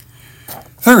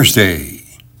Thursday,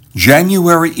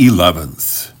 January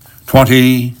 11th,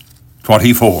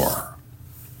 2024.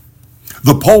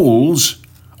 The polls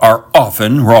are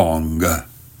often wrong.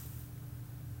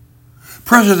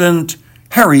 President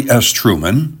Harry S.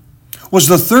 Truman was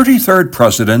the 33rd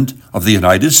President of the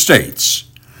United States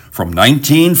from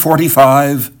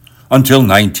 1945 until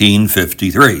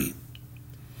 1953.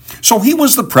 So he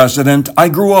was the president I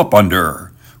grew up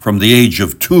under from the age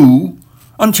of 2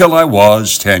 until I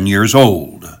was 10 years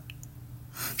old.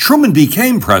 Truman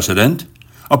became president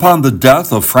upon the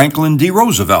death of Franklin D.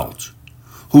 Roosevelt,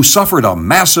 who suffered a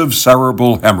massive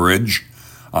cerebral hemorrhage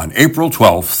on April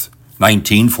 12,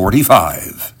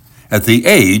 1945, at the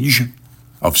age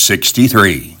of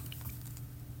 63.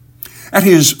 At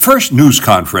his first news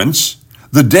conference,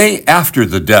 the day after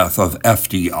the death of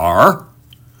FDR,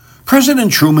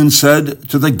 President Truman said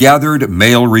to the gathered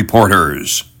male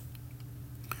reporters,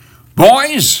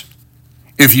 "Boys,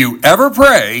 if you ever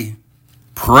pray,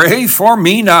 pray for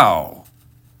me now.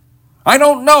 I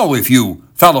don't know if you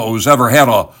fellows ever had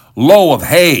a load of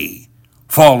hay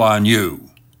fall on you,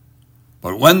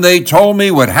 but when they told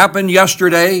me what happened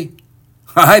yesterday,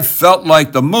 I felt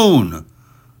like the moon,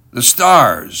 the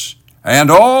stars,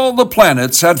 and all the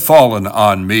planets had fallen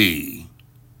on me."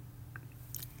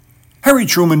 Harry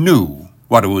Truman knew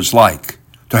what it was like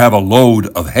to have a load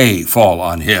of hay fall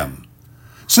on him,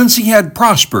 since he had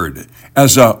prospered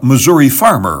as a Missouri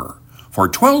farmer for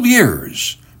 12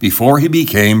 years before he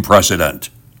became president.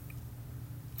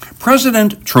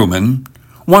 President Truman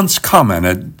once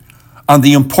commented on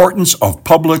the importance of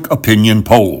public opinion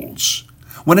polls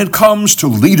when it comes to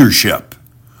leadership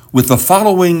with the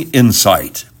following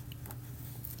insight.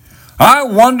 "I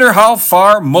wonder how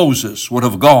far Moses would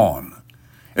have gone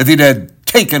if he'd had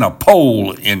taken a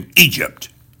poll in Egypt.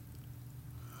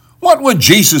 What would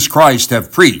Jesus Christ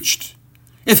have preached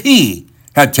if he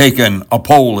had taken a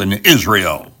poll in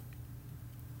Israel?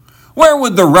 Where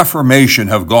would the Reformation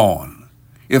have gone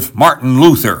if Martin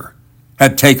Luther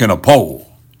had taken a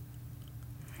poll?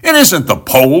 It isn't the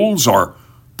polls or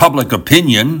public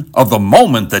opinion of the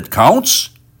moment that counts.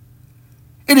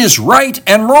 It is right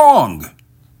and wrong,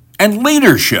 and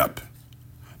leadership,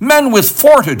 men with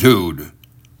fortitude,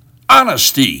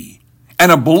 honesty,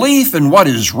 and a belief in what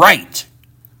is right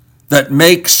that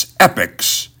makes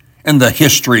epics in the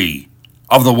history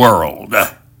of the world."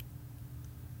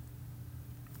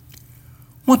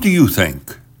 What do you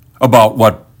think about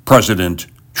what President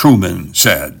Truman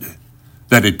said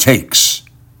that it takes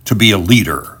to be a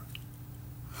leader?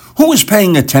 Who is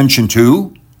paying attention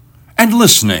to and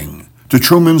listening to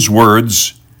Truman's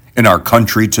words in our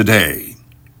country today?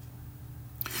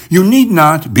 You need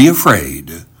not be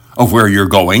afraid of where you're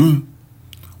going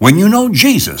when you know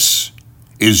Jesus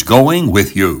is going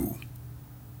with you.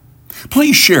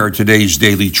 Please share today's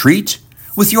daily treat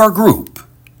with your group.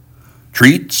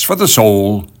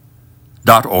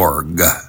 treatsforthesoul.org